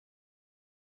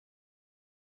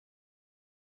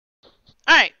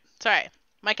Alright, sorry.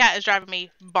 My cat is driving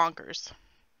me bonkers.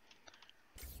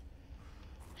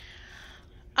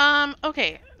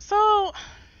 Okay, so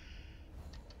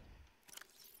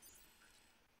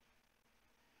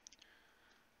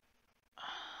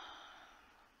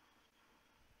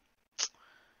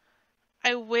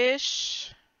I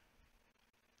wish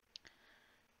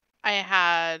I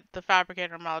had the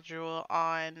fabricator module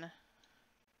on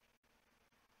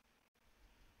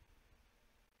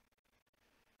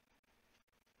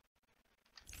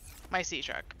my sea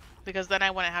truck, because then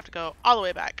I wouldn't have to go all the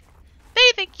way back.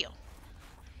 Hey, thank you.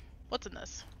 What's in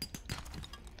this?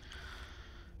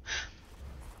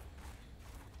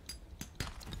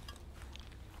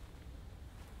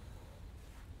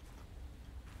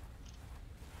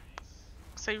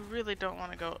 Because I really don't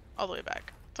want to go all the way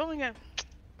back. It's only gonna...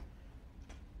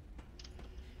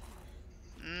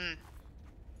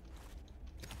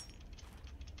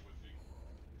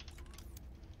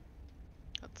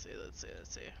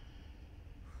 Let's see.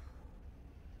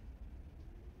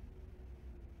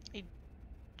 I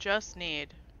just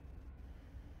need...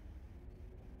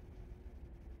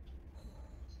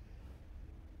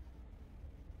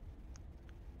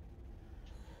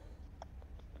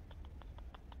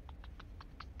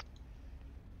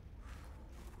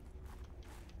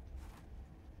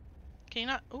 Can you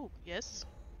not... Ooh, yes.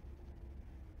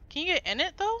 Can you get in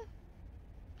it, though?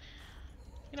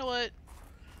 You know what?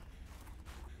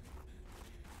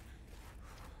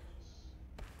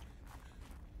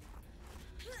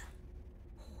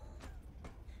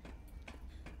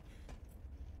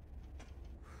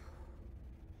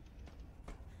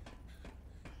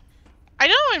 I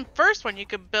know in first one you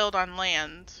could build on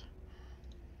land.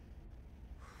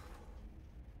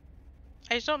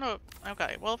 I just don't know...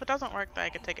 Okay, well if it doesn't work, then I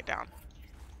can take it down.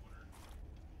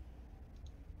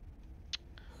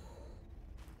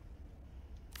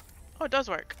 Oh, it does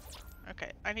work.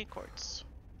 Okay, I need quartz.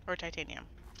 Or titanium.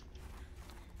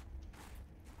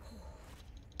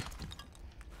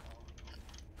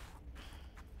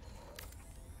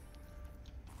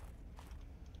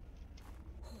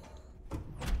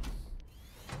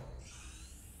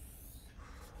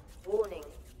 Warning,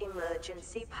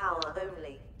 emergency power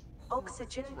only.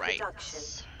 Oxygen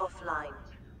production offline.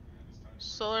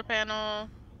 Solar panel.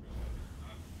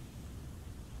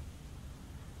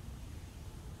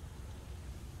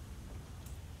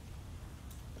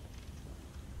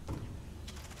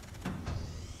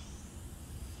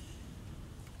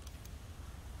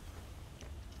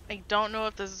 I don't know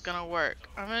if this is gonna work.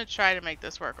 I'm gonna try to make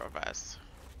this work real fast.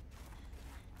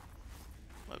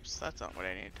 Whoops, that's not what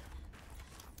I need.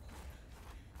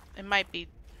 It might be...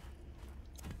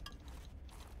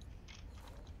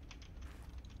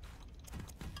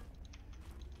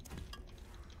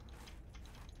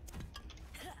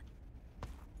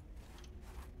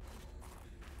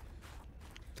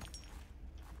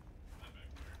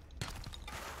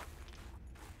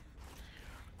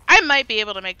 I might be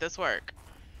able to make this work.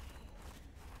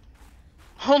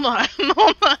 Hold on,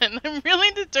 hold on. I'm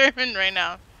really determined right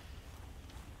now.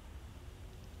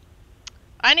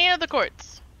 I need the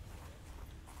quartz.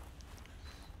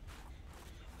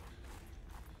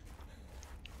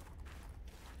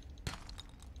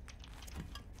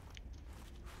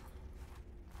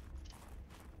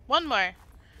 One more.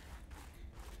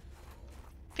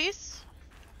 Peace.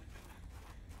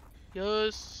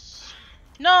 Yes.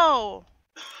 No!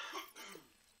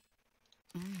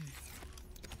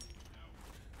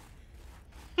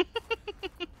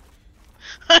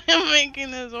 I am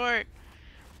making this work.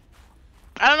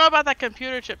 I don't know about that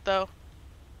computer chip though.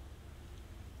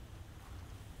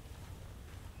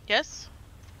 Yes?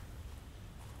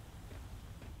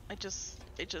 I just...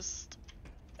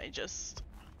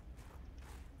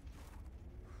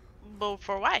 But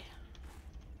for why?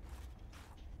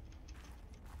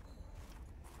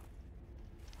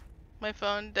 My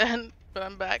phone dead, but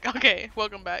I'm back. Okay,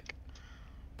 welcome back.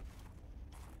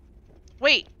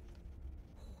 Wait.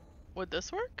 Would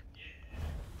this work?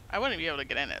 I wouldn't be able to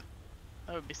get in it.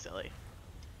 That would be silly.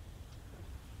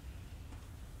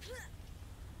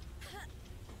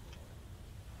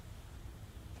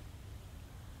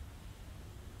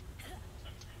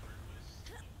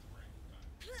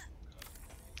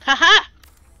 Haha!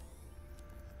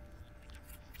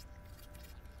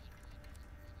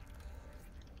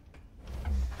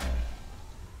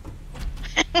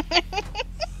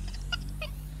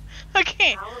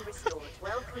 Okay. Power restored.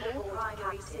 Welcome all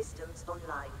primary systems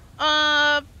online.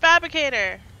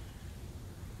 Fabricator.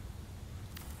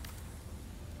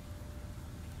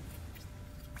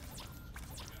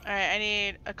 Alright, I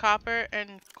need a copper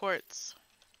and quartz.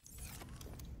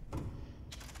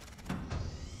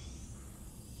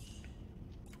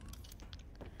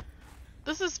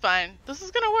 This is fine. This is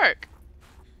gonna work.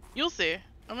 You'll see.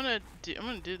 I'm gonna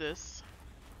do this.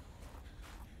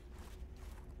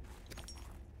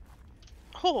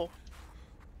 Oh.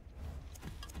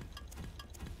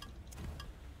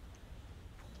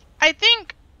 I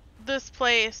think this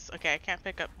place... Okay, I can't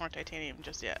pick up more titanium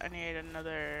just yet. I need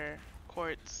another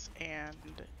quartz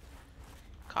and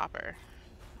copper.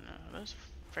 No, there's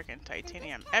freaking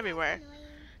titanium everywhere.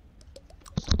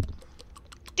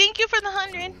 Thank you for the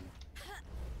 100.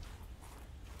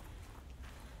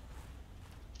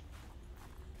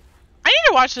 I need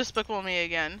to watch Despicable Me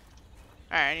again.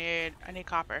 Alright, I need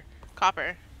copper.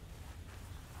 Copper.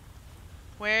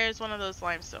 Where's one of those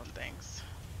limestone things?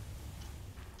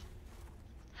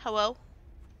 Hello?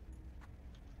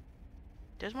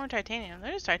 There's more titanium.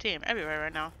 There's titanium everywhere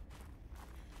right now.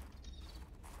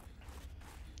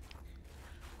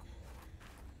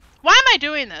 Why am I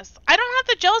doing this? I don't have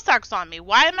the gel socks on me.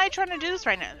 Why am I trying to do this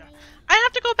right now? I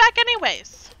have to go back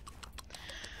anyways.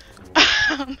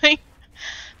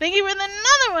 Thank you for the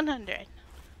another 100.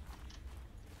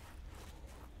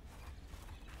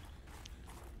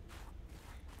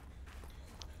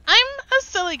 I'm a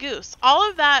silly goose. All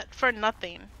of that for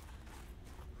nothing.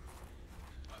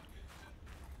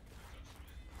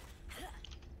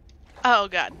 Oh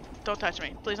god. Don't touch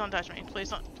me. Please don't touch me. Please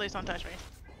don't touch me.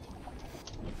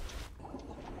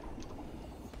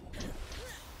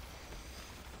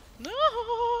 No.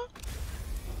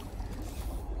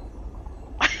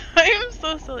 I am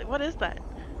so silly. What is that?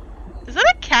 Is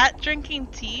that a cat drinking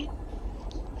tea?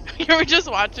 You were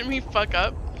just watching me fuck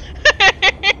up.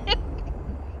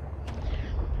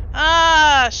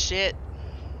 Ah, shit.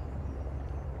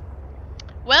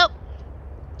 Well,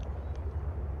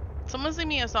 someone sing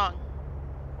me a song.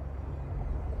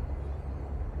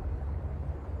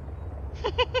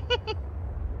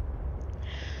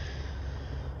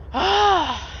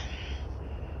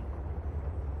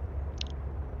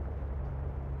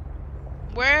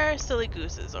 Where are silly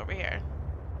gooses over here?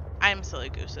 I'm silly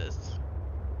gooses.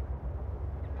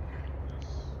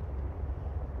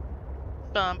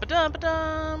 Bum ba dum ba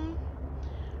dum.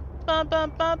 Bum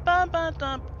bum bum bum bum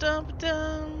dum dum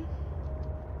dum.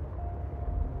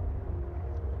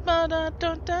 Ba da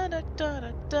da da da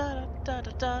da da da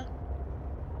da da.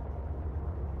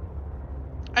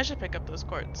 I should pick up those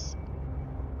quartz.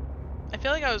 I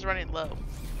feel like I was running low.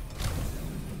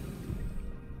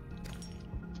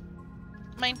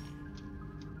 Mine.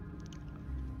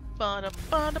 Ba da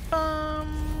ba da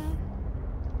bum.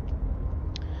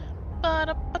 Ba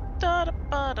da ba da da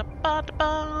ba da ba da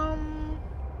bum.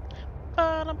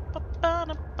 Ba da ba ba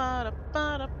da ba da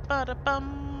ba da ba da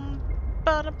bum.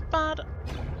 Ba da ba da.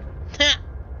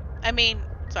 I mean,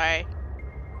 sorry.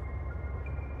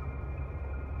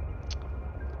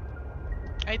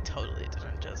 I totally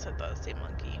didn't just hit the same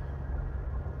monkey.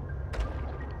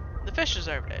 The fish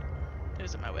deserved it. It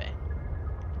was in my way.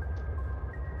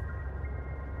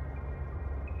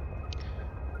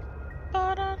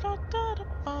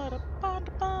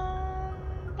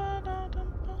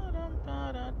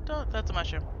 That's a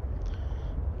mushroom.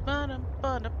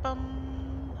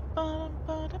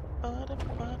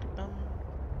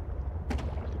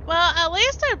 Well, at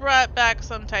least I brought back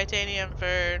some titanium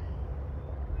for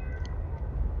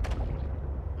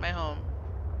my home.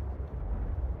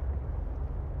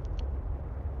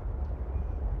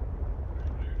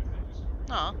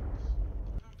 Aw.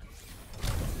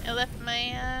 I left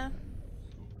my,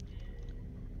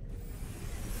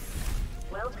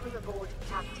 Welcome aboard,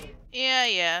 Captain.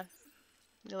 Yeah.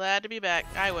 Glad to be back.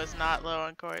 I was not low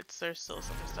on quartz. There's still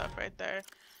some stuff right there.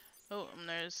 Oh, and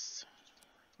there's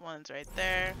ones right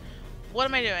there. What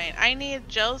am I doing? I need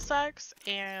gel socks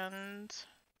and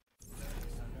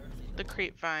the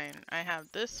creep vine. I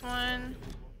have this one.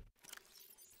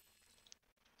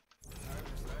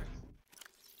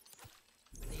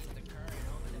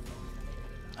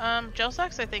 Gel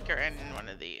socks I think are in one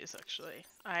of these actually.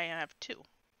 I have two.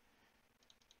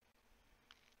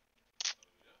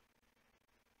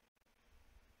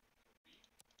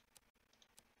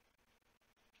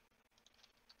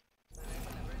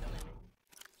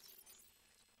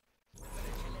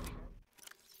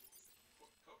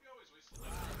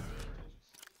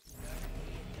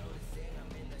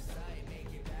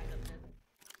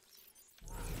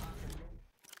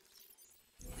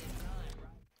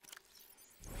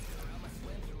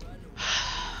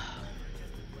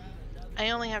 I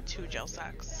only have 2 gel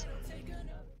sacks.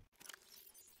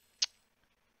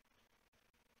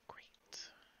 Great.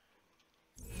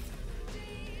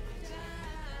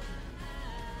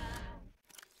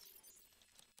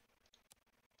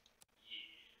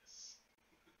 Yes.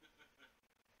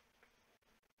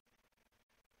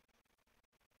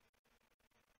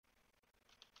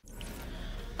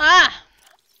 Ah!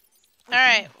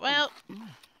 Alright, well.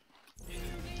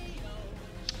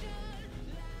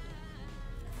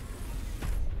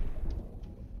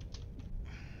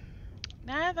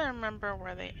 Now I have to remember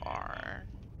where they are.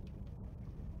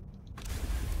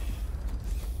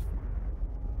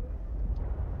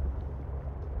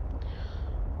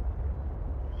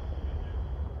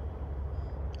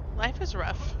 Life is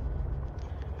rough.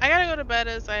 I gotta go to bed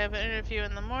as I have an interview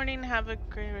in the morning. Have a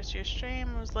great rest of your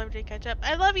stream. It was lovely to catch up.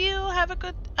 I love you. Have a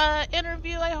good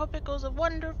interview. I hope it goes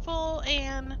wonderful,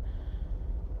 and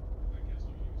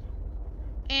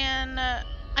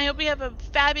I hope you have a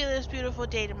fabulous, beautiful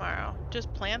day tomorrow.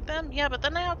 Just plant them? Yeah, but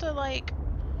then I have to, like,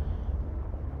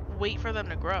 wait for them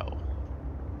to grow.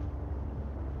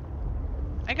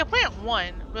 I can plant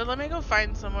one, but let me go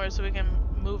find somewhere so we can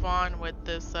move on with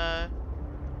this,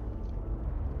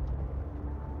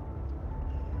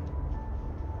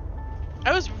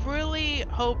 I was really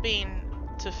hoping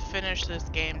to finish this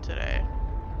game today.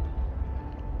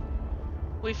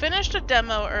 We finished a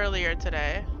demo earlier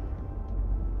today.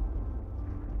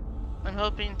 I'm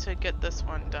hoping to get this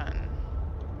one done.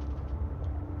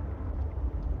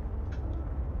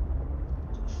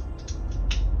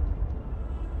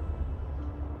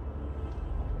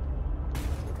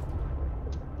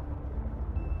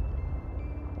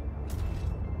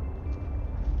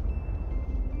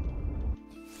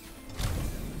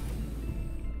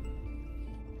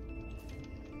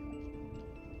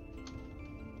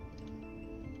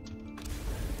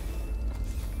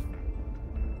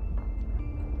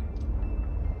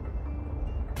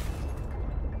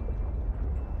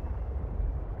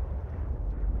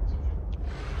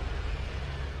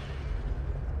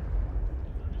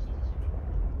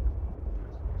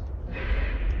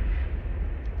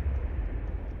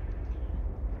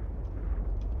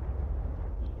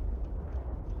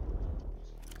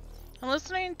 I'm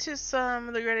listening to some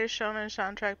of The Greatest Showman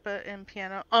soundtrack, but in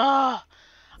piano. Oh,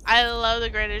 I love The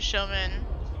Greatest Showman.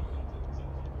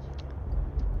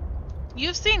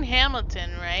 You've seen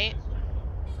Hamilton, right?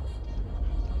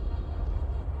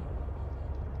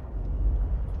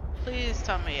 Please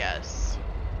tell me yes.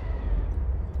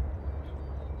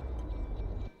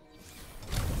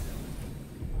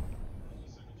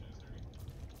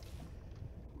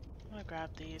 I'm gonna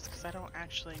grab these because I don't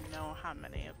actually know how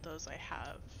many of those I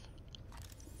have.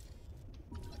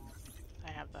 I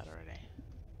have that already.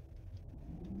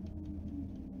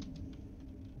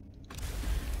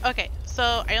 Okay,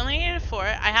 so I only needed 4.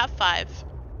 I have 5.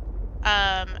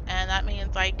 And that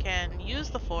means I can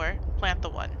use the 4, plant the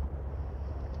 1.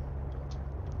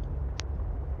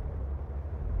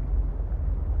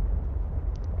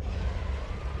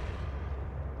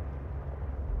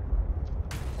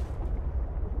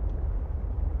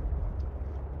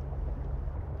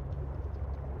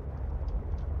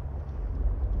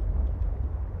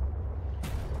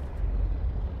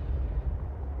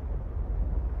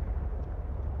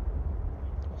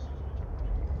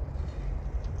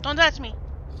 Don't touch me.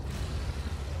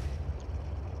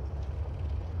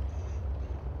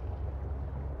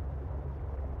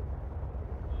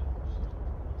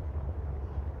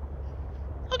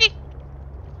 Okay.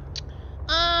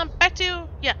 Back to,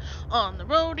 yeah, on the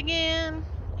road again,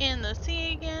 in the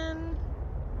sea again,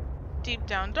 deep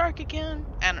down dark again,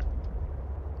 and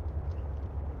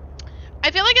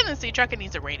I feel like in the sea truck it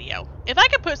needs a radio. If I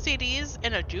could put CDs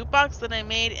in a jukebox that I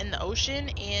made in the ocean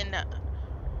in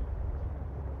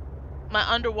my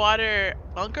underwater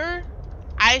bunker,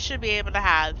 I should be able to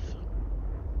have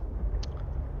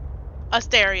a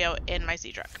stereo in my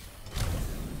sea truck.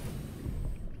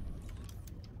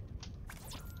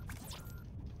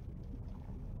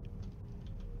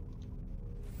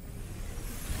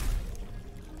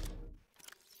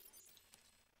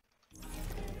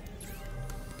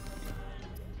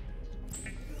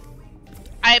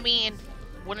 I mean,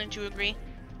 wouldn't you agree?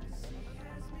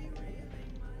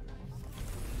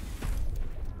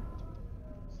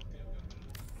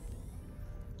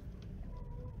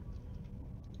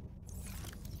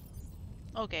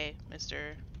 Okay,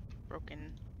 Mr.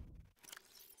 Broken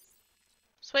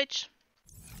Switch.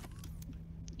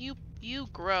 You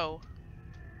grow.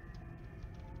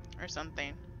 Or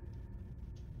something.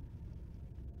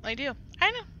 I do.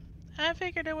 I know. I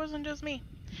figured it wasn't just me.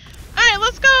 Alright,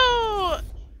 let's go!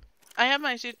 I have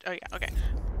my suit. Oh, yeah, okay.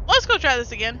 Let's go try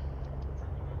this again.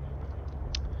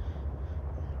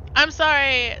 I'm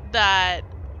sorry that,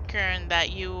 Karen,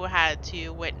 that you had to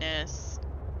witness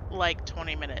like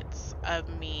 20 minutes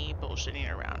of me bullshitting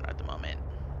around at the moment.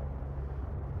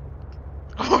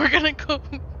 We're gonna go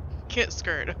get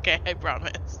skirt, okay? I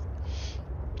promise.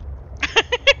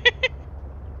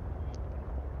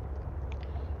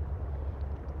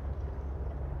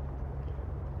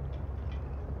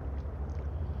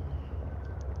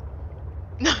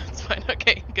 blonde.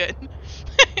 Okay, good.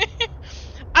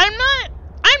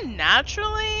 I'm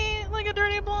naturally like a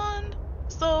dirty blonde.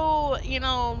 So, you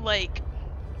know, like,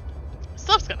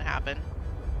 stuff's gonna happen.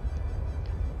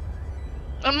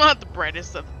 I'm not the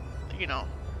brightest of, you know,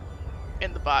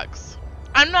 in the box.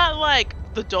 I'm not like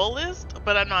the dullest,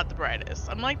 but I'm not the brightest.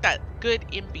 I'm like that good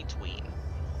in between.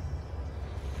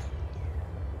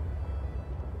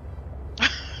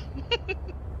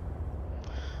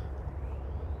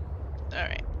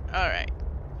 Alright, alright.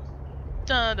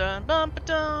 Dun dun bum ba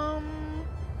dum.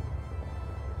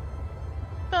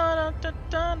 Ba dun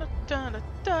dun dun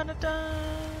dun dun dun.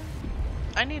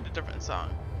 I need a different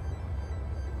song.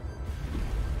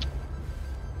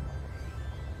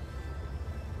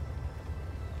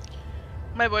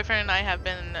 My boyfriend and I have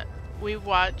been, we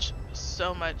watch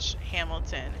so much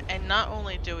Hamilton, and not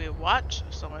only do we watch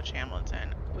so much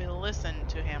Hamilton, we listen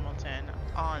to Hamilton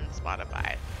on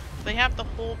Spotify. They have the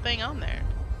whole thing on there.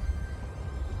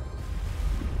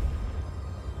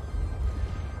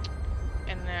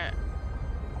 And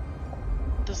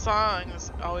the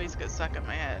songs always get stuck in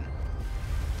my head.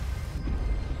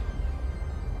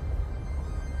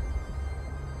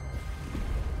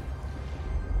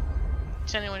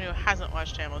 To anyone who hasn't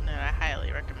watched Hamilton, I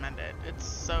highly recommend it. It's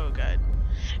so good.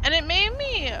 And it made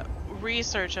me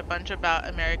research a bunch about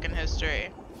American history.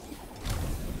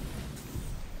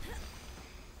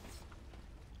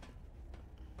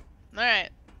 Alright.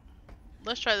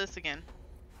 Let's try this again.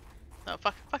 No,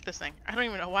 fuck this thing. I don't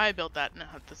even know why I built that now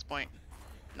at this point.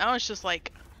 Now it's just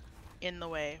like in the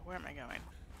way. Where am I going?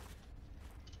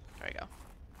 There we go.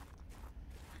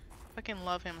 Fucking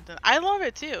love Hamilton. I love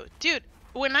it too. Dude,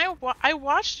 when I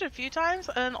watched it a few times,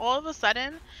 and then all of a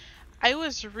sudden I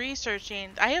was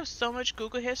researching. I have so much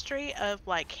Google history of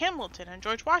like Hamilton and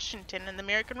George Washington and the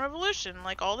American Revolution,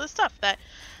 like all this stuff that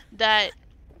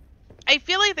I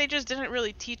feel like they just didn't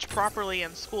really teach properly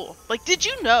in school. Like, did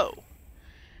you know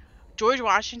George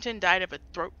Washington died of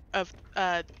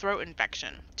a throat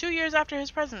infection 2 years after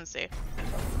his presidency?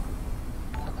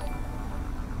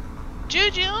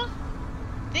 Juju,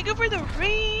 thank you for the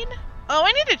raid. Oh,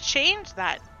 I need to change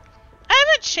that. I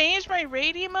haven't changed my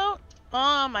raid emote.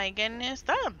 Oh my goodness,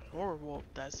 I'm horrible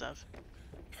with that stuff.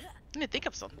 I need to think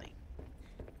of something.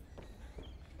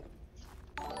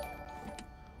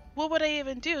 What would I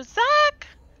even do? Zach!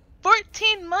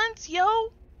 14 months,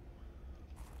 yo!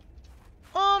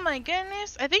 Oh my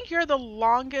goodness, I think you're the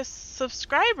longest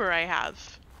subscriber I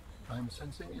have. I'm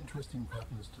sensing interesting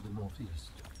patterns to the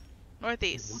northeast.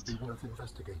 Northeast. It would be worth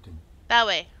investigating. That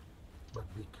way. But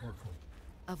be careful.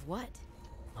 Of what?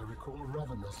 I recall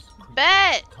ravenous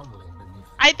Bet! creatures tunneling beneath.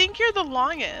 I think you're the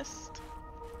longest.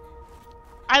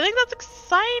 I think that's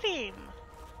exciting.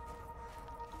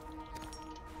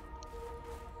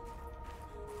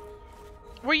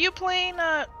 Were you playing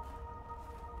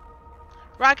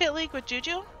Rocket League with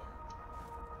Juju?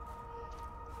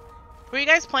 Were you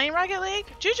guys playing Rocket League?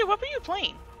 Juju, what were you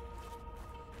playing?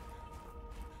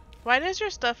 Why does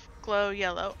your stuff glow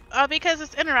yellow? Oh, because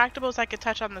it's interactable so I can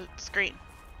touch on the screen.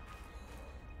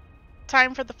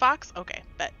 Time for the fox? Okay,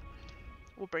 bet.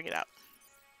 We'll bring it out.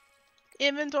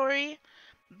 Inventory.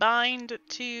 Bind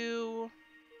to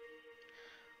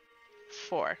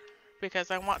 4.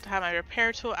 Because I want to have my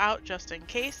repair tool out just in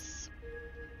case.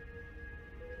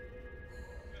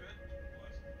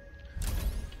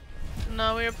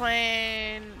 No, we were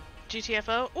playing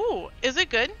GTFO. Ooh, is it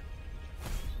good?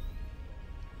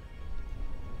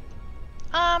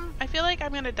 I feel like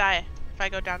I'm gonna die if I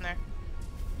go down there.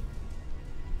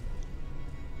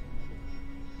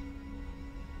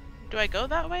 Do I go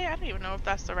that way? I don't even know if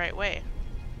that's the right way.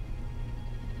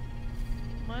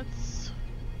 Let's...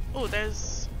 Oh,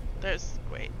 there's...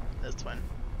 Wait, this one.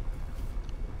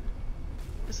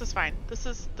 This is fine. This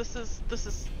is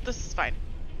fine.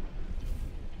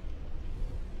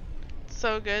 It's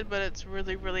so good, but it's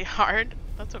really, really hard.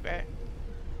 That's okay.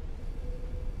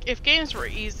 If games were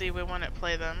easy, we wouldn't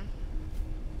play them.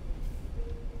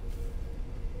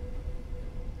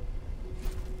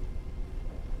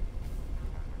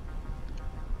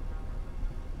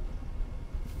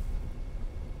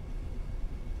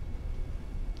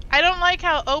 I don't like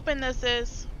how open this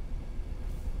is.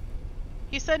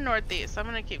 He said northeast. I'm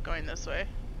gonna keep going this way.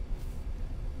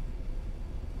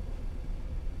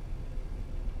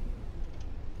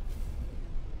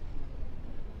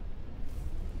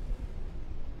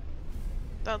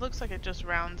 That looks like it just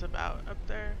rounds about up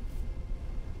there.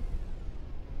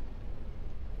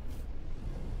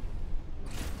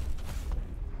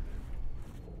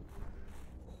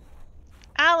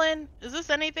 Alan, is this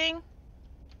anything?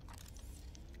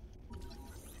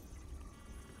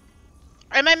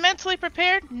 Am I mentally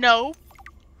prepared? No.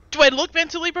 Do I look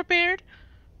mentally prepared?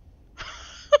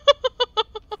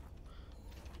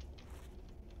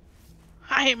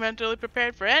 I ain't mentally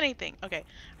prepared for anything. Okay,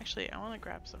 actually, I want to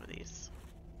grab some of these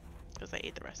because I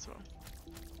ate the rest of them.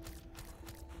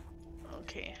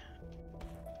 Okay.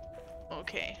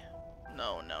 Okay.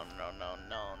 No, no, no, no,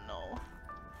 no, no.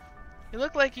 You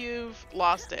look like you've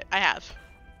lost it. I have.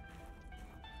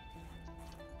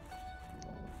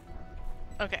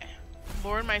 Okay.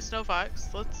 Board my snow fox.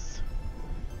 Let's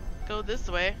go this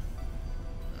way.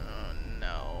 Oh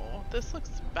no. This looks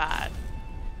bad.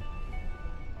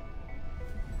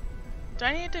 Do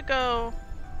I need to go?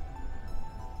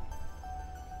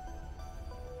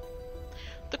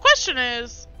 The question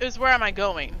is where am I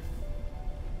going?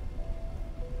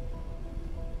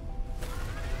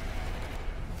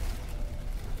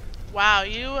 Wow,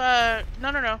 you, no,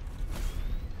 no, no.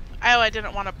 Oh, I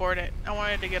didn't want to board it. I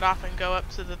wanted to get off and go up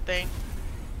to the thing.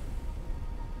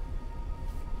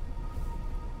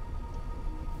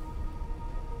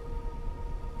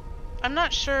 I'm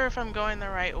not sure if I'm going the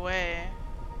right way.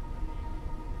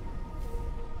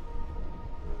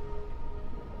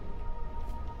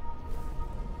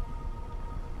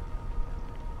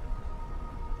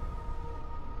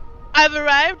 I've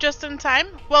arrived just in time.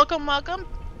 Welcome, welcome.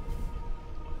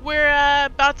 We're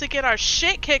about to get our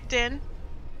shit kicked in.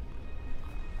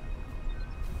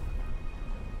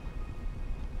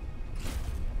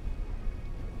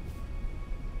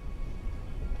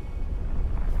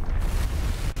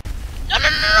 No, no, no,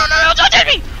 no, no, no, don't hit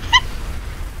me!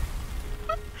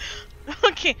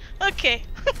 Okay, okay.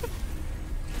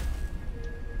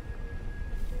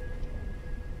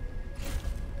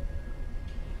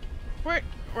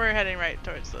 We're heading right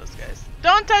towards those guys.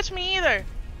 Don't touch me either.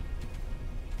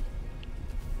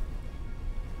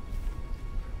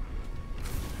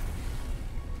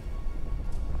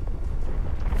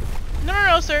 No, no,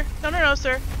 no, sir. No, no, no,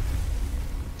 sir.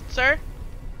 Sir?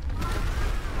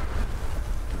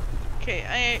 Okay,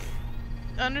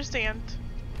 I understand.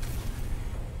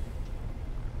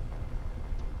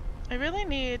 I really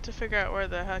need to figure out where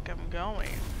the heck I'm going.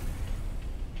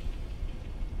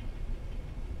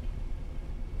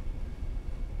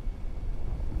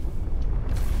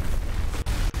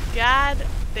 God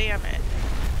damn it.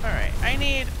 Alright, I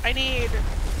need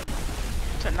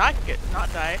to not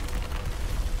die.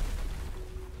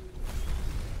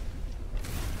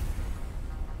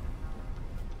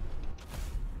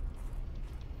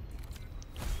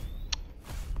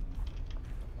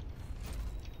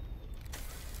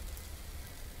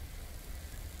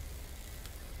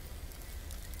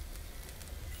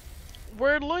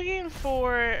 We're looking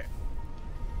for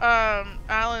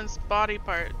Alan's body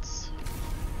parts.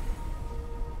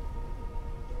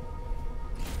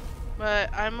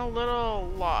 But I'm a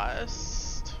little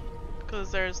lost because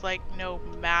there's like no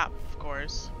map, of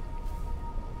course.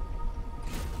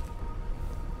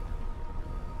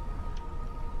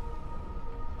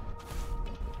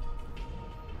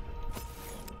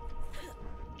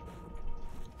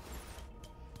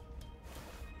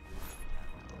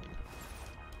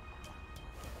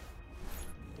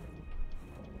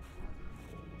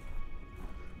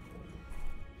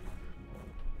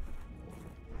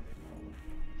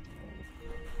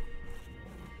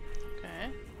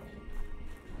 Okay.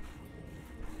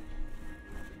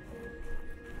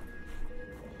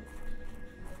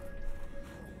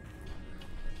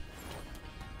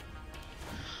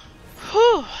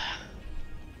 Whew.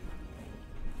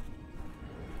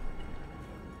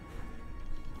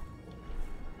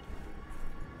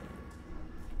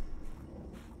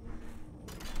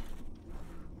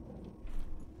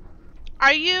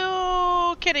 Are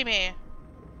you kidding me?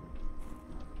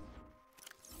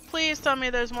 Please tell me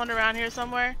there's one around here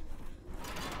somewhere.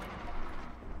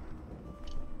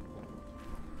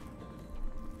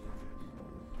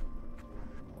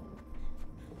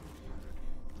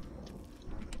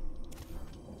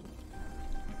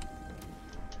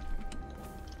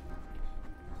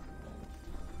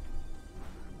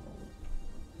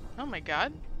 Oh my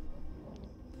god.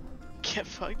 Get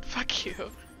fucked. Fuck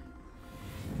you.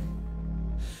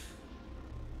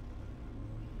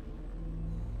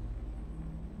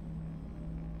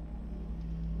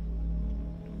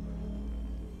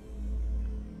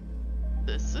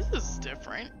 This is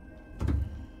different.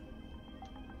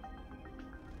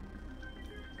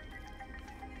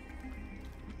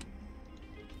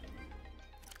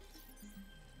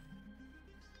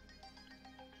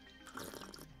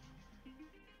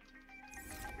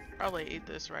 Probably eat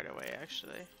this right away,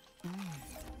 actually.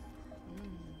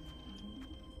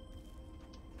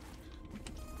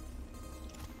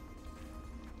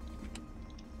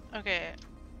 Okay.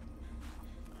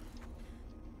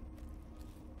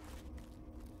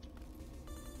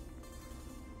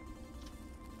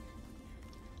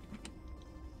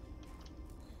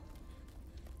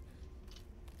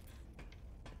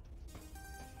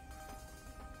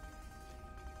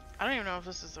 I don't even know if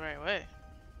this is the right way.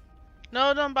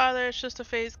 No, don't bother. It's just a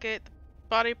phase gate. The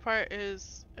body part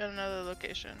is in another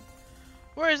location.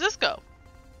 Where does this go?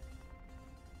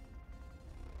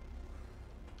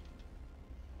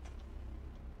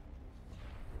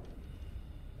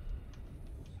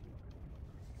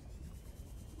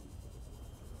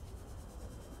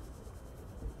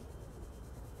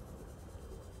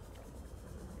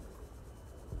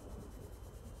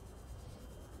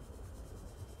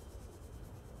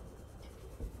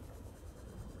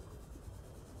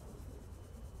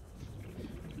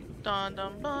 Dun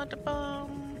dun dun dun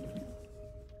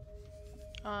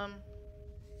bum.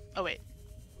 Oh wait.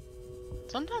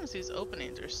 Sometimes these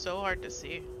openings are so hard to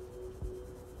see.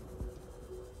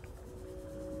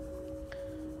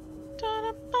 Dun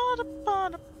dun dun dun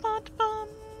dun dun dun.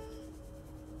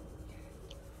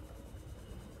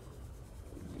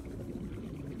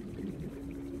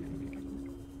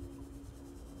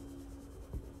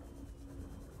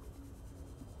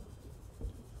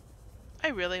 I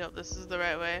really hope this is the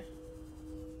right way.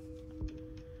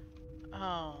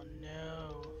 Oh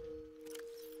no.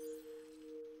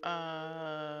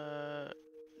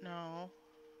 No.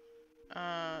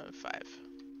 5.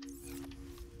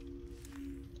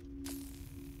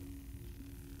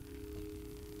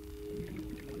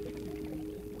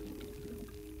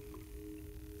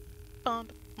 Bum,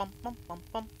 bum, bum, bum,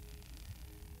 bum.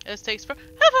 This takes forever!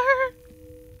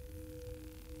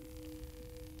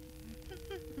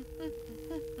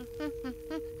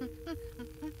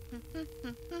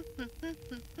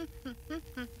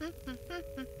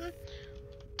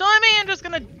 Don't let me, I'm just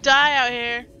gonna die out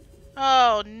here.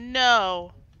 Oh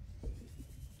no.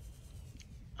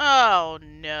 Oh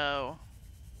no.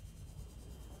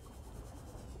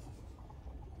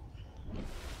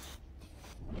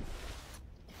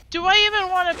 Do I even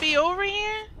want to be over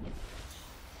here?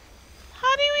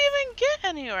 How do you even get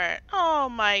anywhere? Oh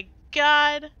my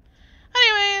god.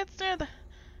 Anyway, it's near the...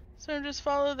 So just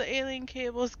follow the alien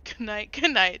cables. Good night,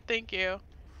 good night. Thank you.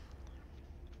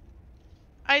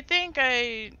 I think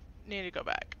I need to go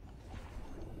back.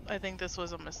 I think this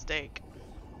was a mistake.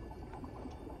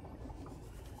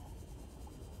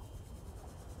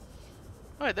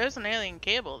 Oh, there's an alien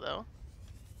cable though.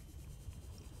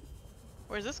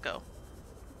 Where's this go?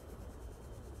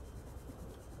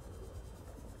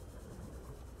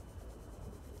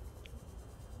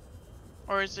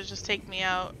 Or does it just take me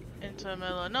out into the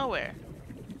middle of nowhere?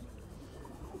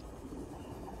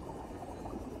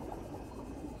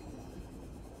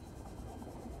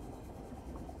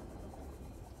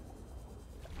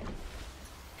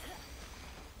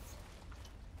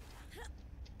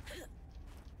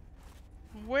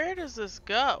 Where does this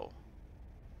go?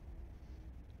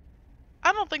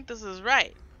 I don't think this is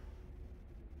right.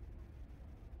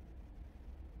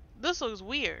 This looks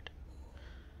weird.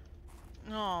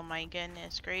 Oh my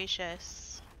goodness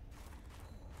gracious.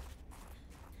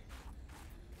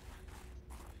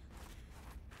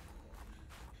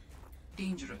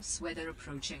 Dangerous weather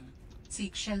approaching.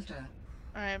 Seek shelter.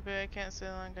 Alright, but I can't stay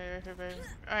longer.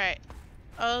 Alright.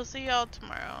 I'll see y'all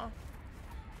tomorrow.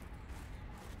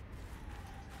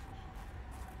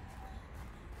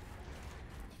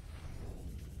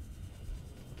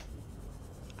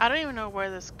 I don't even know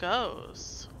where this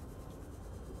goes.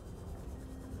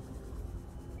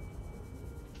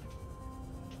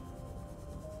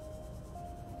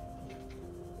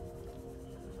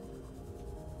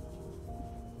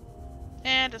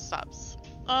 And it stops.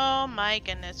 Oh my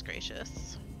goodness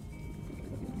gracious.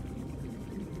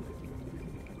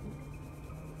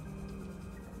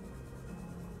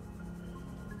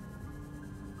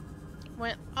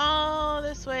 Went all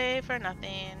this way for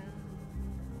nothing.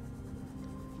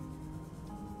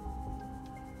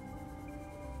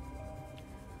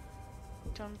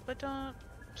 Dump-a-dump.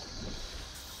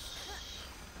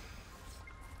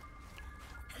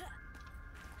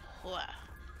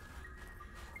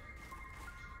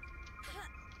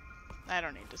 I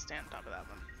don't need to stand on top of that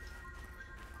one.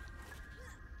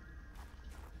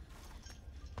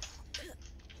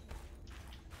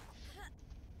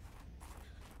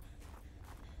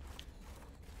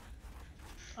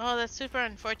 Oh, that's super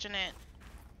unfortunate.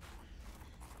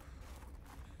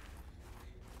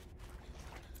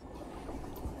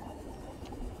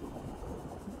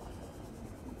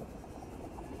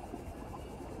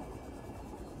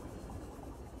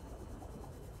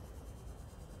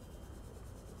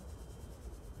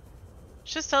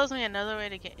 Just tells me another way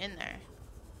to get in there.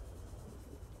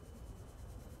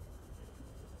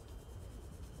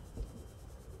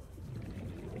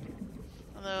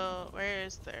 Although, where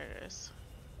is there it is?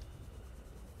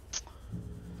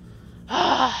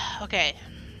 Ah, okay.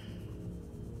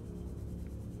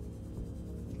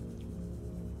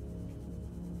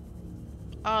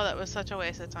 Oh, that was such a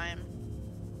waste of time.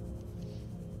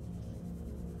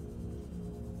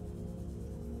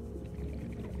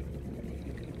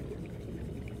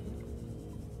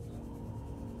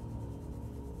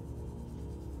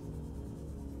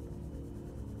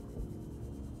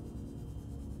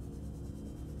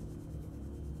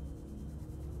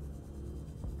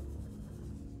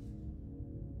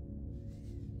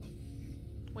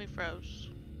 We froze.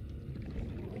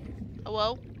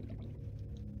 Hello?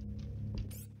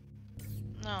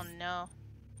 Oh no.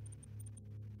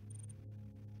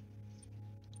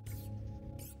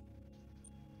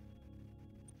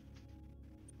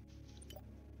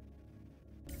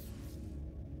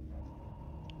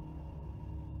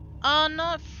 Oh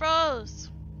no, it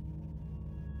froze.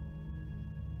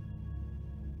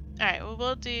 Alright,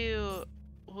 well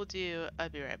I'll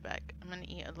be right back. I'm gonna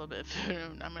eat a little bit of food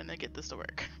and I'm gonna get this to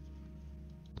work.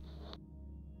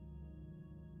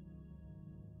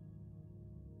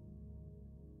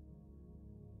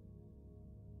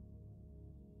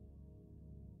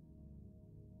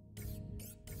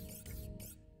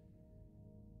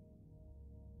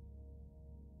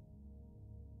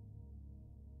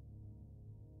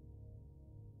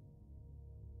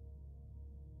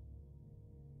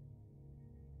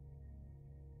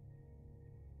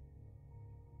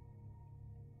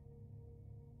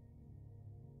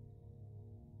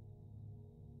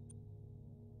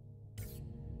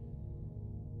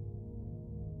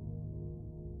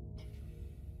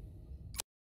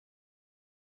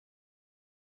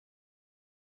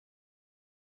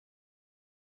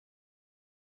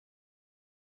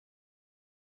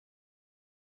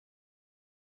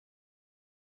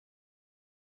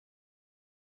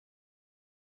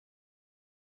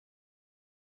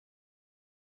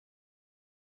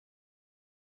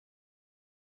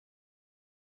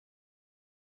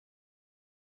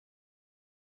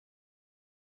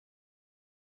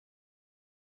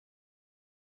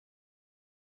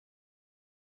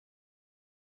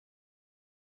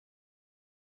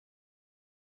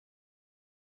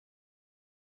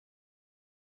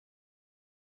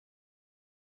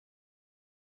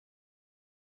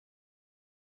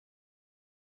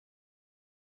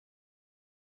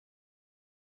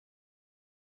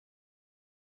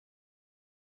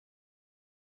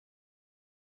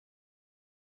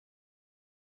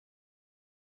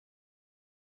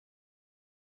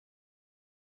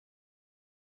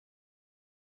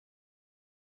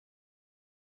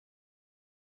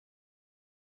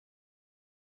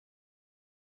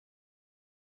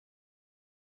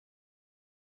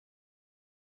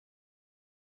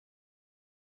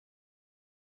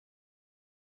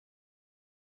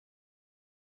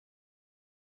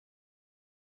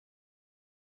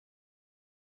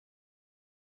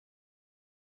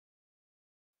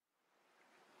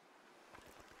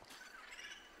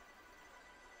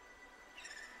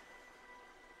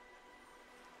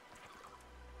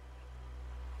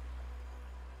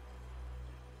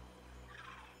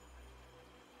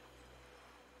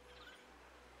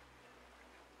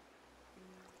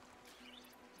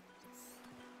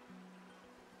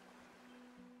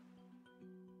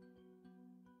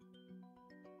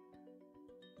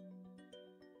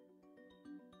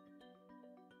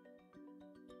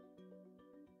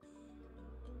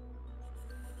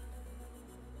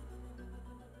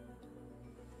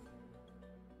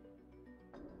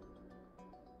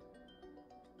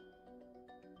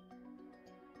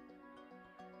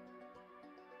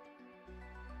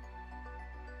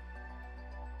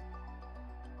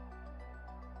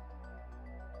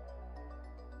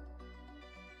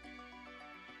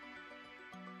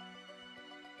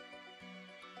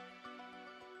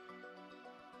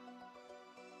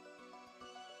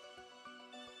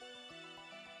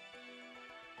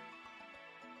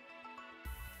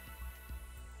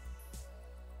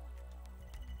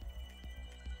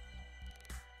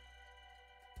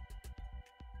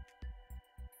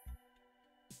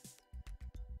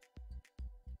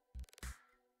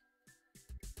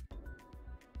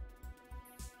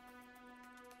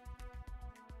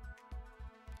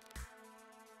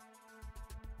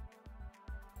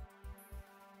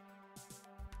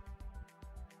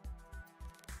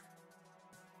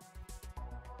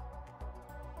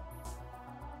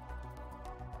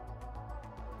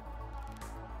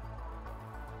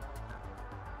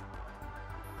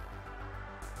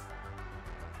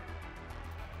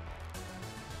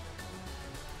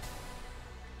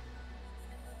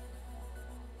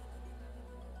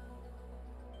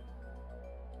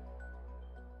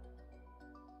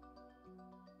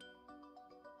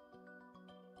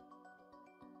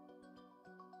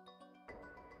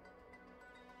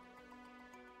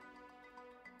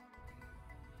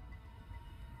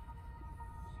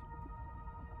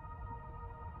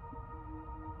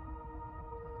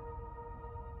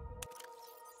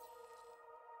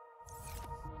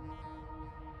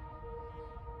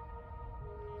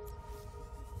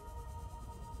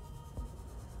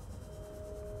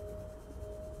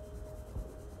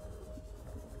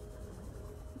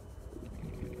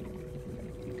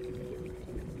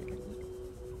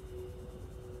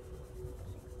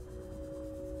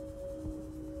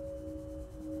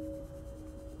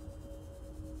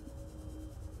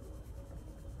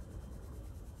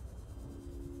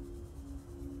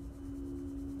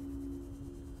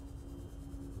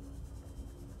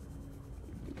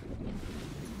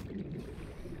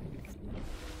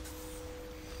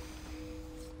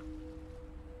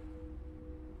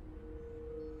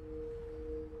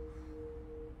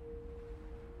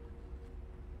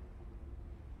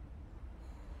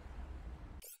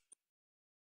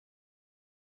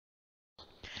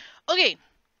 Okay,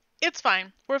 it's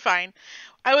fine. We're fine.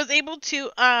 I was able to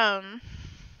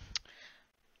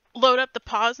load up the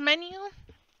pause menu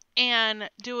and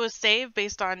do a save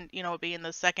based on, you know, being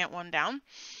the second one down.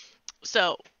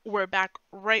 So we're back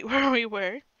right where we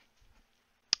were.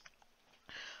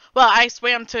 Well, I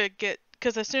swam to get,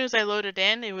 because as soon as I loaded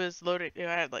in, it was loaded, I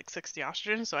had like 60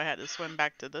 oxygen, so I had to swim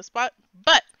back to this spot.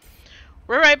 But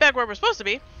we're right back where we're supposed to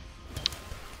be.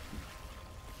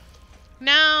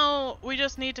 Now we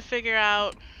just need to figure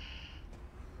out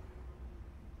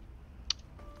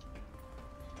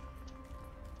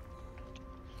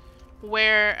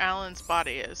where Alan's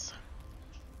body is.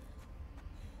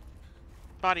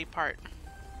 Body part.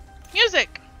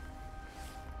 Music!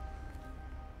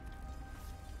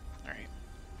 Alright.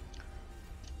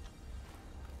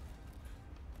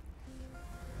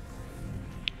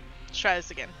 Let's try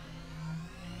this again.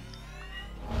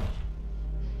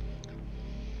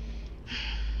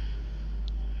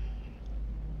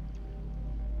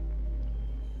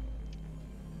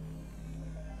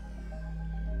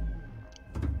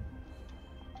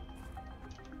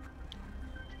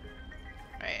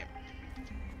 Right.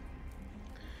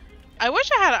 I wish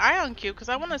I had an ion cube because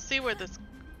I want to see where this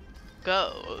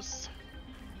goes.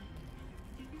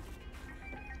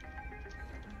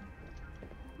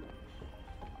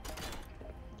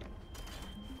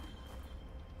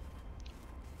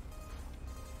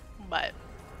 But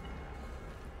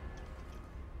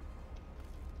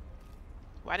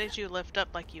why did you lift up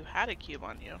like you had a cube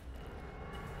on you?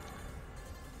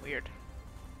 Weird.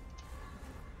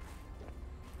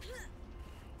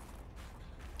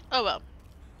 Oh well.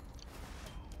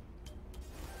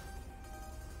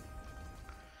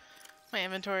 My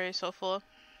inventory is so full.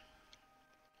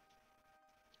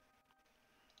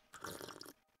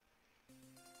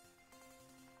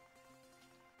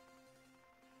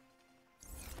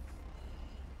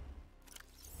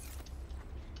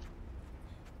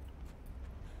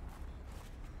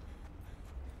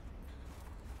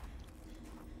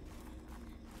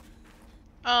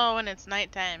 Oh, and it's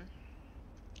nighttime.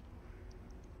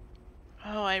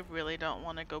 Oh, I really don't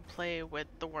want to go play with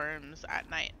the worms at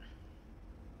night.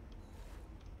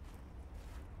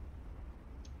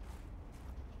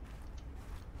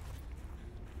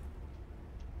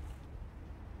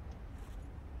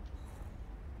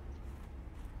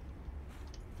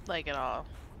 Like at all.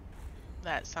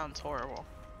 That sounds horrible.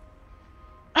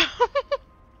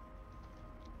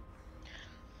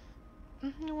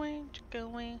 Where you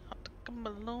going? Hot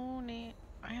baloney.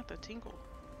 I have to tinkle.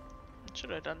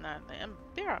 Should have done that then.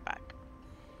 Be right back.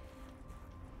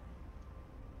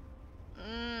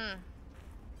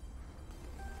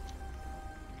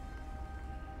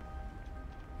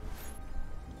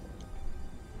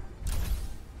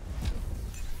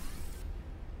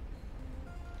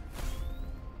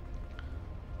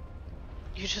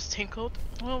 You just tinkled?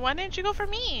 Well, why didn't you go for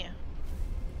me?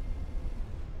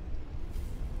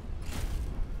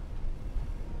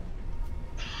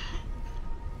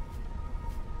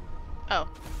 Oh.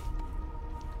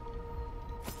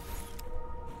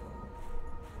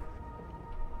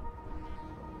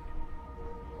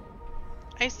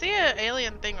 I see an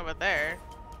alien thing over there.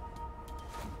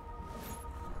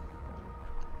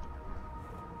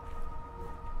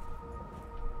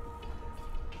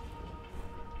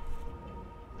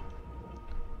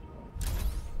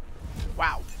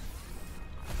 Wow.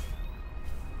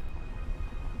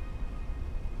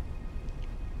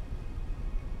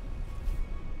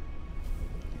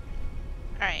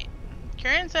 Alright.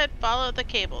 Karen said follow the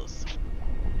cables.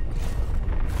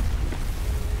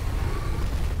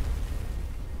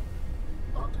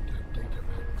 Architect data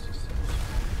bank systems.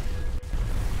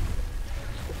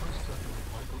 The first set of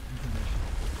vital information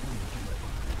for level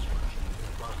construction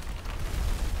applied.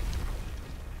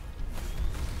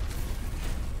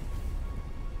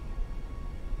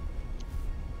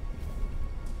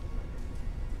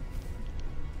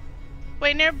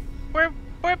 Wait,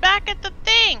 we're back at the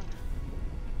thing.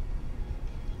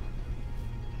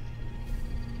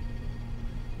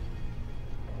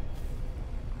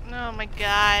 Oh my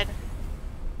god.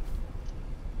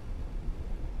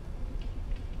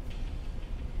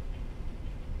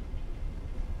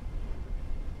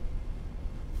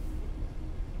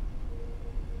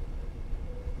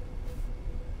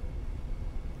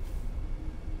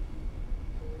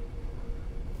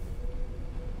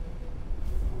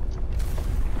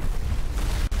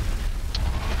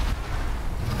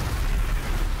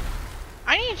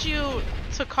 I need you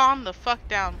to calm the fuck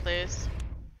down, please.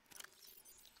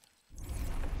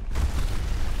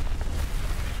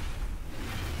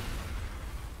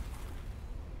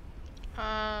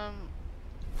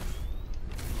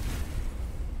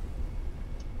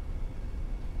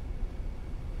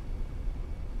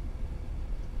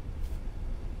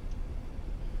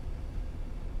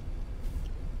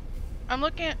 I'm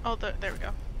looking at. Oh, there we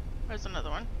go. There's another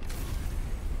one.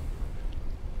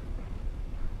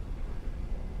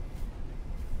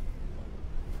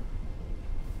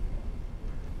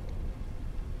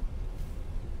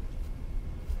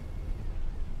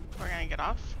 We're gonna get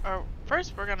off. Or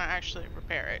first, we're gonna actually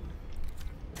repair it.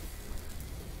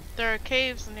 There are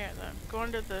caves near them. Go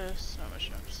under the snow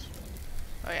mushrooms.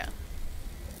 Oh yeah.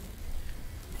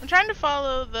 I'm trying to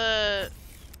follow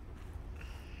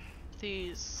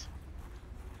these.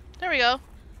 There we go.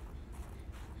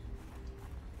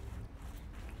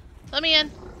 Let me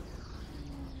in.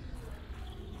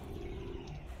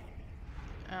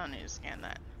 I don't need to scan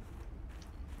that.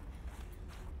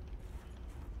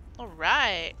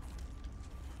 Alright.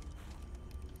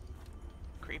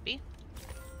 Creepy.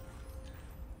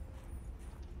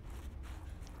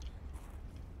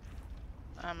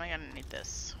 I gonna need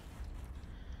this.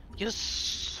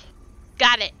 Yes!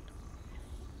 Got it!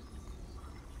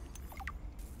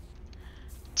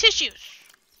 Tissues!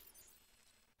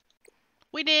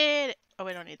 We did it! Oh,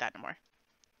 we don't need that anymore.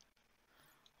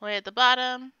 Way at the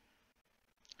bottom.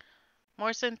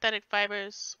 More synthetic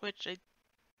fibers, which I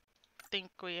think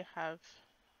we have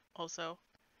also.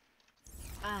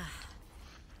 Ah,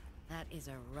 that is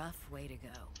a rough way to go.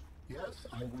 Yes,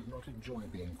 I would not enjoy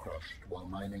being crushed while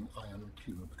mining iron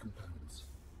tube components.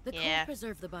 The Yeah. cold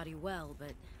preserved the body well,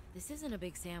 but this isn't a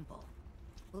big sample.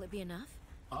 Will it be enough?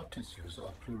 Our tissues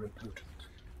are pluripotent,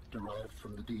 derived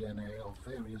from the DNA of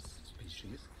various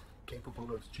species,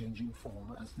 capable of changing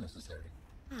form as necessary.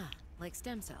 Ah, like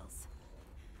stem cells.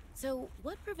 So,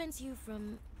 what prevents you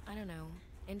from, I don't know,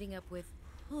 ending up with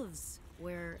hooves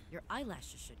where your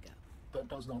eyelashes should go? That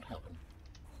does not happen.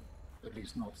 At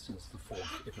least not since the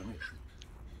fourth iteration.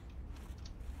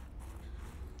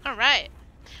 Alright.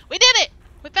 We did it!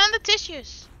 We found the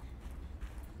tissues!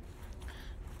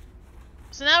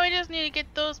 So now we just need to get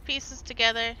those pieces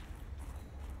together.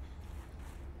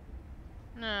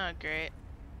 Oh, great.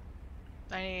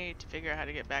 I need to figure out how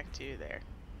to get back to there.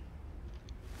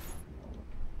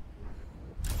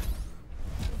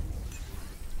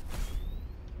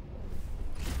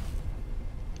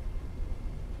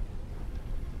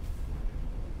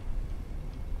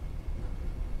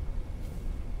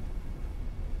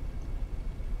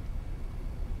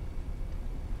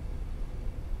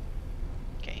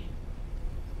 Okay.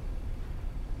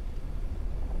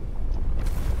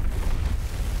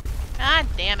 God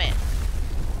damn it.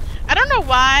 I don't know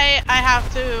why I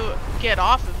have to get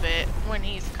off of it when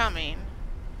he's coming.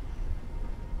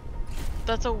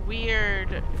 That's a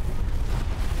weird...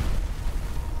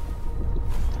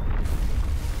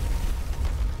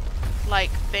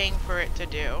 like, thing for it to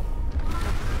do.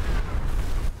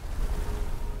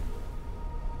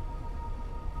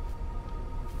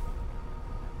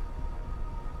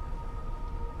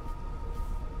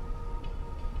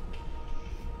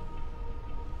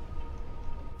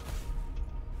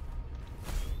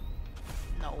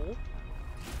 No.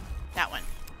 That one.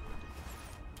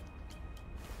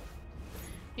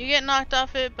 You get knocked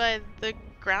off it by the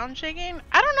ground shaking?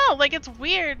 I don't know, like, it's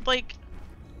weird, like...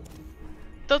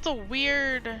 That's a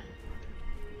weird...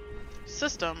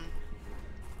 system.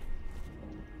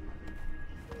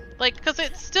 Like, because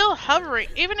it's still hovering,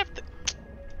 even if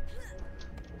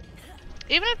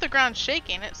the ground's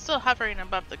shaking, it's still hovering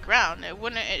above the ground.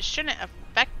 It shouldn't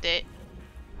affect it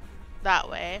that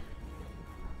way.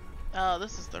 Oh,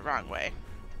 this is the wrong way.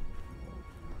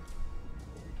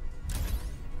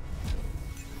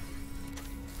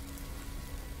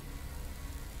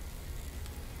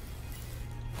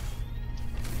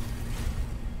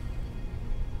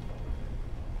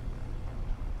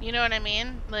 You know what I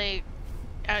mean? Like,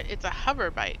 it's a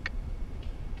hover bike.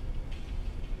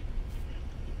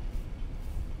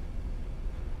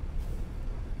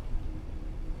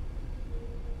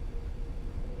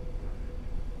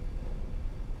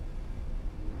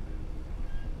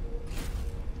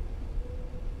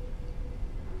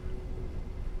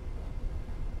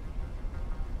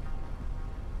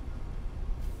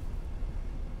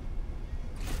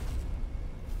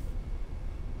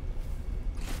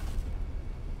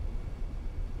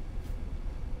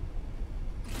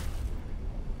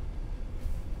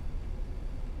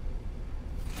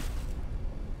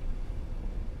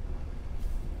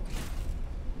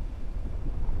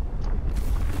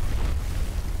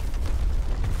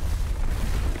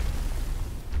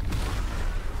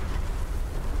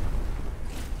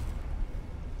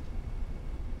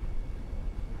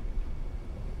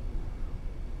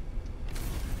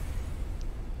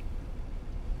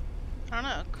 I don't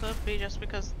know, it could be just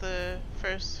because the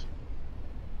first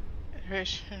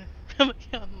iteration really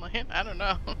online. I don't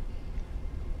know.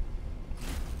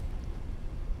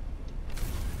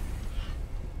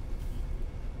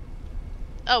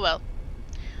 Oh well.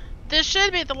 This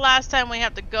should be the last time we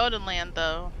have to go to land,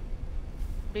 though.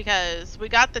 Because we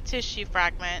got the tissue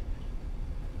fragment.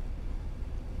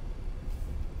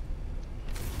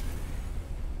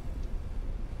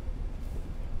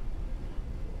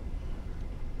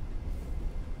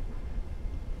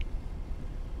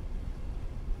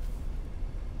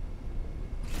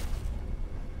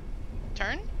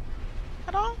 Turn?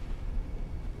 At all?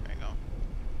 There you go.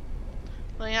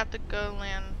 Then you have to go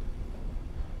land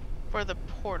for the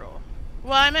portal.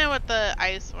 Well, I meant with the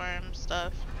ice worm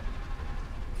stuff.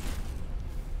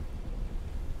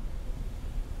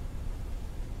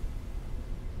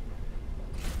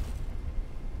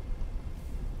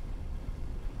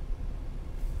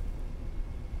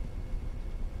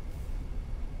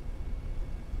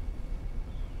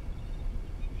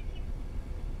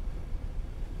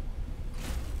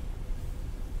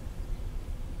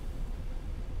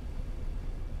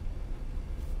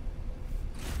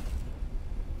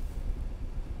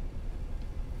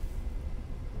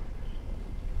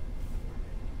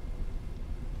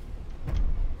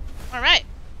 Alright.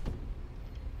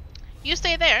 You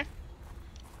stay there.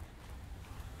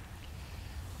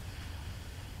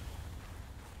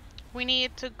 We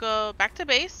need to go back to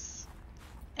base.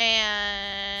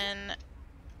 And...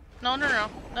 No. There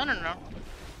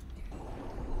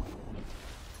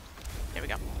we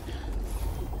go.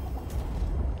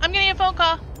 I'm getting a phone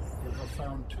call. You have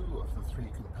found 2 of the 3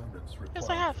 components required Yes,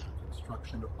 I have. for the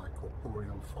construction of my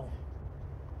corporeal form.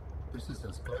 This is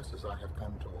as close as I have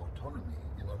come to autonomy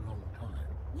in a long time.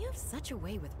 You have such a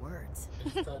way with words.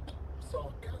 Is that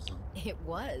sarcasm? It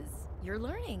was. You're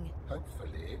learning.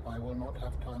 Hopefully, I will not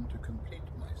have time to complete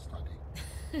my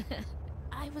study.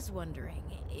 I was wondering,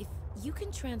 if you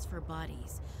can transfer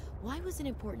bodies, why was it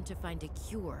important to find a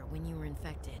cure when you were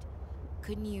infected?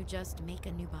 Couldn't you just make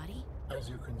a new body? As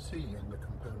you can see in the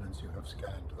components you have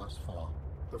scanned thus far,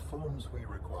 the forms we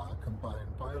require combine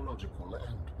biological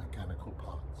and mechanical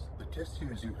parts. The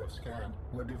tissues you have scanned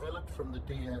were developed from the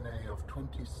DNA of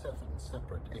 27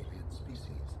 separate alien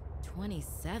species.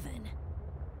 27?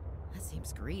 That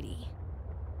seems greedy.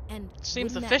 And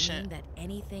Seems wouldn't efficient. that mean that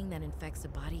anything that infects a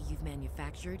body you've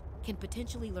manufactured can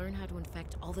potentially learn how to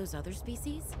infect all those other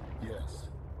species? Yes,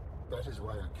 that is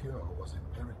why a cure was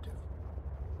imperative.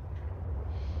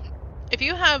 If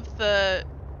you have the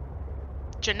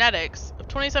genetics of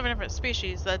 27 different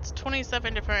species, that's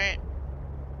 27 different,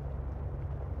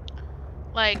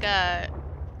 like, it's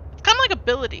kind of like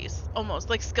abilities, almost.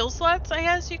 Like skill slots, I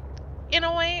guess, in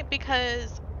a way,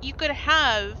 because you could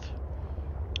have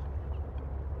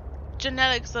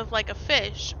genetics of, like, a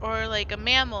fish or, like, a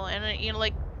mammal, and, you know,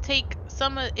 like, take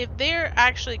some of, if they're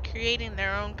actually creating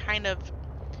their own kind of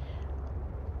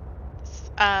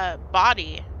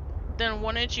body, then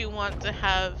wouldn't you want to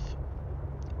have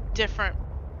different,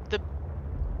 the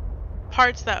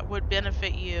parts that would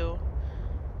benefit you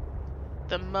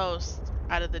the most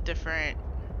out of the different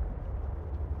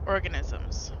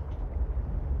organisms?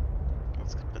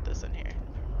 Let's put this in here.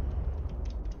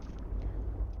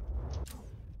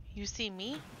 You see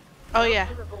me? Oh yeah.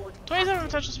 27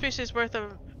 potential species worth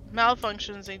of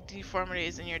malfunctions and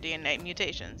deformities in your DNA.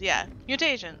 Mutations. Yeah.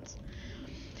 Mutations.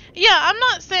 Yeah, I'm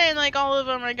not saying like all of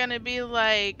them are gonna be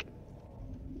like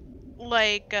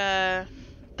the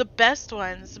best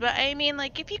ones, but I mean,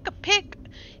 like, if you could pick,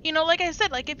 you know, like I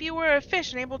said, like if you were a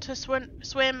fish and able to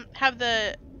swim, have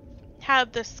the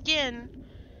skin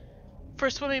for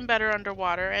swimming better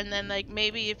underwater, and then like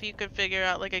maybe if you could figure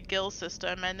out like a gill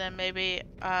system, and then maybe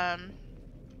I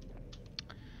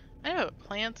have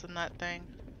plants in that thing,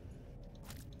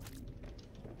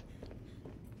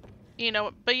 you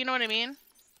know, but you know what I mean.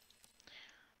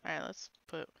 All right, let's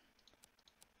put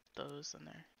those in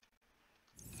there.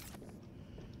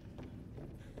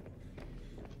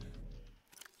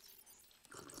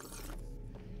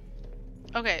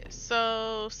 Okay,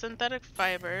 so synthetic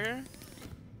fiber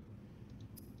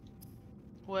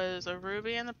was a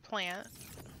ruby and a plant.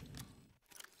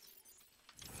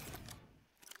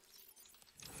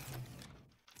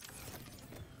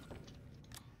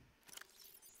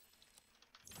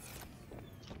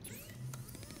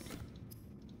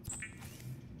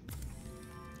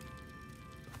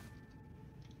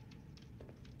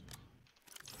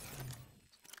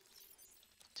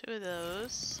 Two of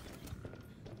those.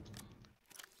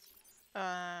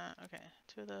 Okay,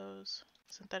 2 of those.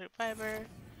 Synthetic fiber.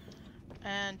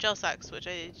 And gel sacks,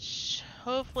 which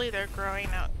hopefully they're growing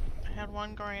out. I had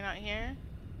one growing out here.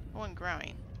 One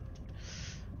growing.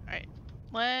 Alright,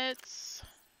 let's...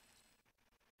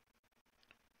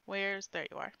 there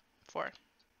you are. 4.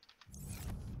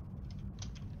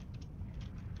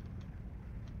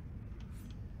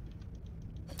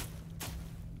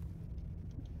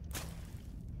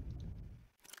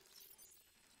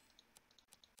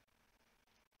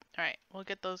 Alright, we'll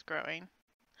get those growing.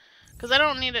 Because I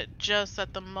don't need it just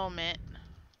at the moment.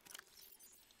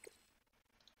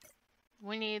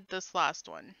 We need this last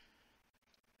one.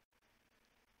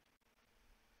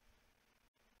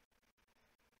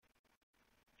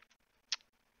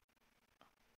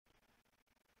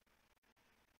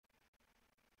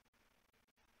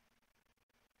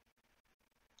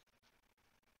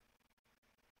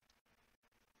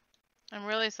 I'm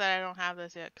really sad I don't have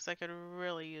this yet because I could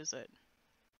really use it.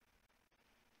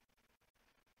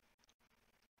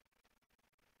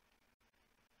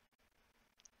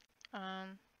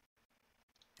 Um,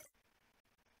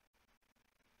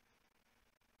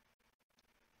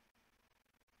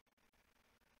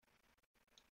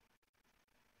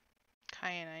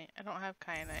 Kyanite. I don't have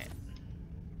kyanite.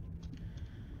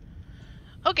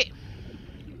 Okay.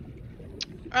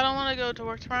 I don't want to go to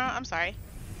work tomorrow. I'm sorry.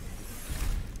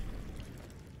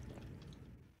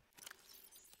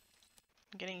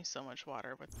 I'm getting so much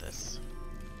water with this.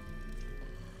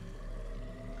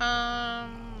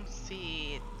 Let's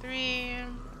see. 3.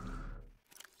 I'm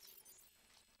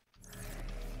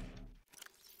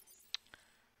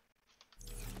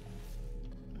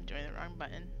doing the wrong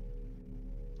button.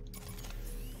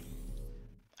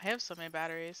 I have so many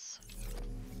batteries.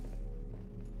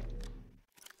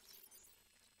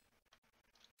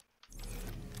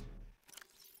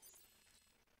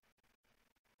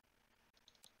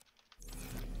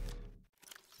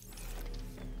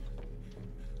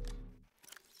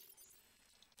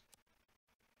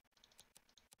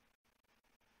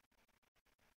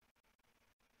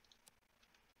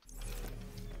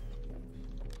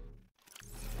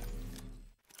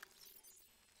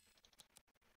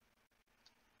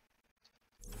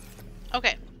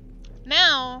 Okay.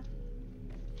 Now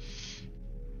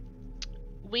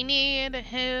we need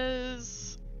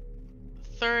his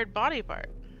third body part.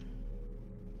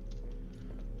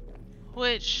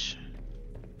 Which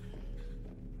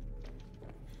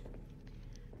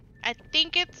I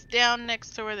think it's down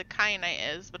next to where the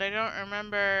kyanite is, but I don't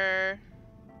remember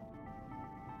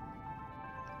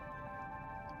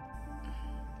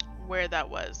where that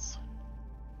was.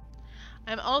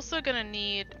 I'm also gonna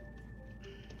need,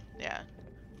 yeah.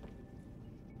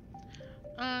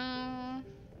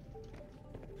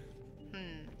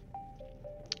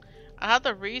 I have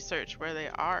to research where they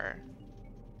are,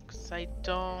 because I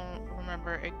don't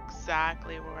remember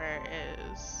exactly where it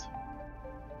is.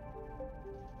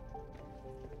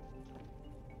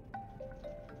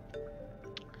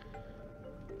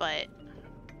 But,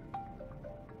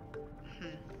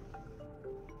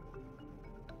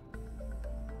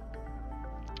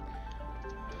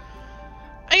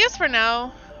 I guess for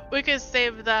now, we could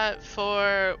save that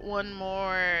for one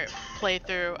more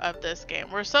playthrough of this game.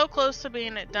 We're so close to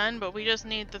being it done, but we just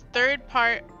need the third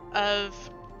part of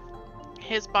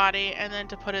his body and then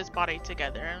to put his body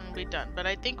together and we'll be done. But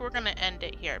I think we're gonna end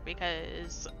it here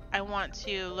because I want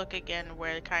to look again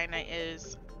where the kyanite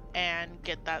is and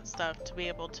get that stuff to be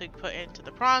able to put into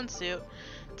the prawn suit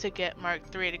to get Mark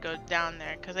III to go down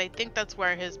there, because I think that's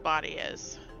where his body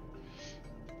is.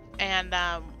 And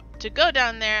to go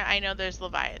down there, I know there's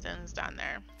leviathans down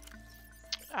there.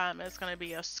 It's gonna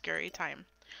be a scary time.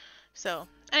 So,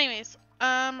 anyways,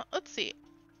 let's see.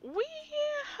 We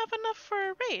have enough for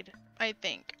a raid, I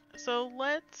think. So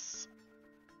let's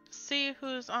see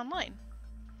who's online.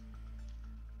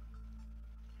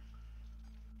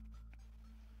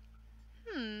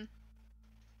 Hmm.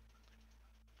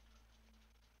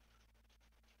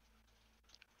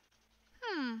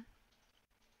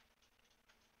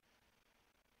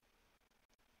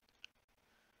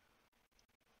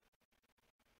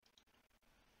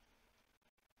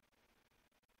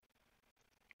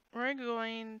 We're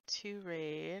going to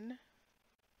raid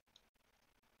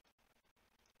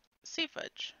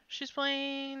Seafudge. She's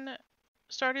playing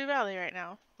Stardew Valley right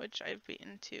now, which I've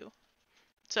beaten too.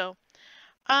 So,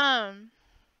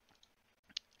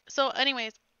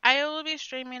 anyways, I will be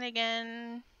streaming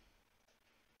again.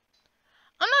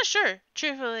 I'm not sure,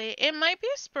 truthfully. It might be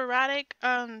sporadic.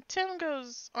 Tim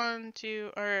goes on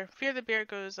to, or Fear the Bear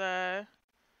goes, back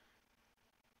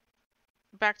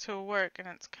to work, and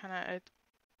it's kind of,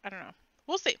 I don't know.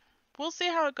 We'll see. We'll see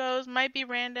how it goes. Might be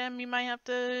random. You might have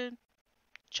to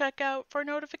check out for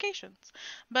notifications.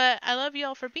 But I love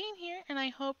y'all for being here, and I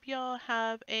hope y'all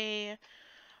have a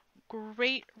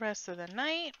great rest of the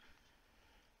night.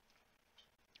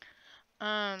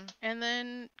 And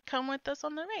then come with us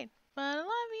on the raid. But I love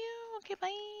you. Okay, bye.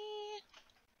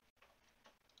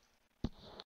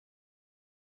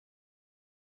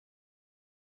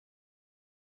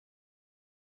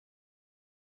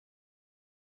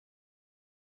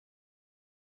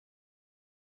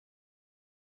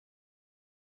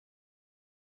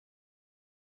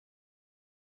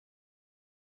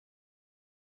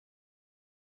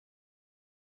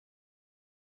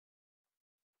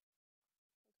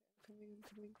 I'm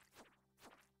coming.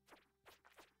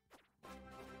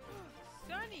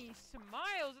 Sunny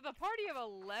smiles at the party of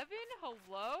 11?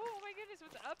 Hello? Oh my goodness,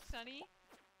 what's up, Sunny?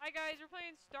 Hi guys, we're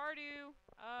playing Stardew.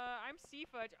 I'm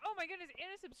Seafudge. Oh my goodness,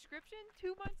 and a subscription?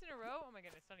 2 months in a row? Oh my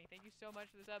goodness, Sunny, thank you so much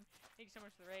for the sub. Thank you so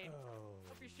much for the raid.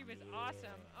 Hope your stream is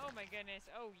awesome. Oh my goodness,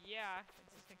 oh yeah.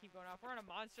 It's just gonna keep going off. We're on a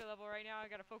monster level right now.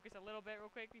 I gotta focus a little bit real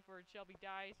quick before Shelby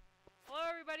dies. Hello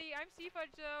everybody, I'm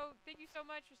Seafudge though. Thank you so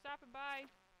much for stopping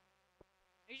by.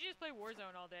 I usually just play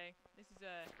Warzone all day. This is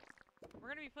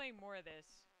we're gonna be playing more of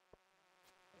this.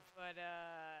 But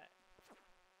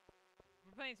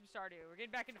we're playing some Stardew. We're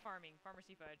getting back into farming. Farmer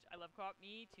Seafudge. I love co-op.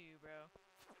 Me too, bro.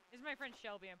 This is my friend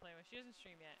Shelby I'm playing with. She doesn't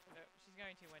stream yet, but she's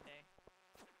going to one day.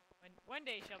 One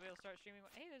day Shelby will start streaming.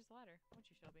 Hey, there's the ladder. Won't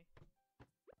you, Shelby?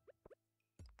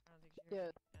 I don't think she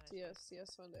heard me.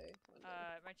 Yes, one day.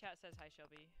 My chat says hi,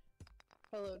 Shelby.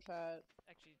 Hello, chat.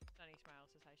 Actually, Sunny Smile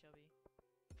says hi, Shelby.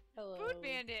 Hello. Food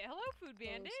Bandit! Hello, Food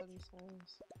Bandit! Hello,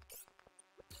 sometimes.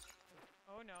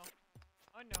 Oh no.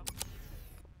 Oh no.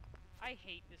 I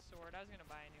hate this sword. I was gonna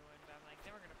buy a new one, but I'm like,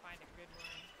 then we're gonna find a good one.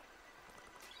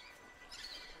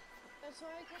 That's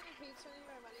why I kind of hate spending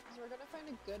my money, because we're gonna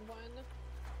find a good one.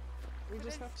 We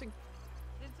just have to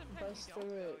then sometimes bust you don't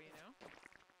through though, it. you know?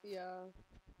 Yeah.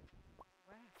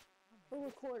 Wow. Oh,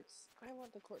 a quartz. I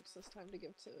want the quartz this time to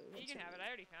give to... You can have it.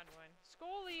 I already found one.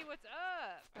 Scully, what's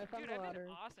up? I found Dude, the I've ladder.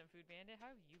 been awesome, Food Bandit.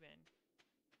 How have you been?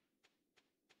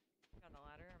 Found the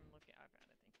ladder. I'm looking. I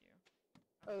found it. Thank you.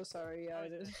 Oh, sorry. Yeah,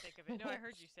 I I was in did. the thick of it. No, I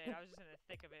heard you say it. I was just in the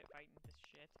thick of it fighting this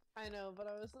shit. I know,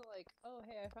 but I wasn't like, oh,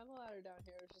 hey, I found the ladder down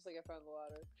here. It's just like, I found the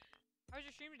ladder. How was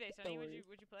your stream today, Sonny? Don't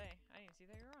What'd you play? I didn't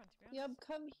see that you were on, to be honest. Yep,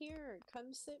 come here.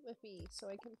 Come sit with me so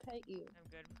I can pet you.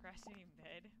 I'm good. Procrastinating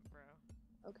bed, bro.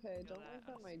 Okay, Feel don't that like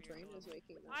that on a my spirit drain level. is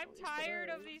making that I'm noise, tired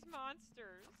but of these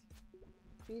monsters.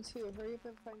 Me too. Hurry up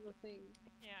and find the thing.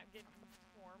 Yeah, I'm getting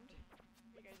swarmed.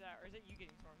 Where you guys at? Or is it you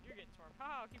getting swarmed? You're getting swarmed.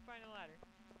 Haha, I'll keep finding the ladder.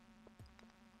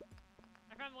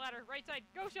 I found the ladder. Right side.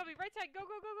 Go, Shelby. Right side. Go,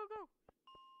 go, go, go, go.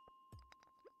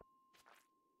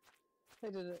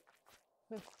 I did it.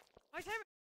 I time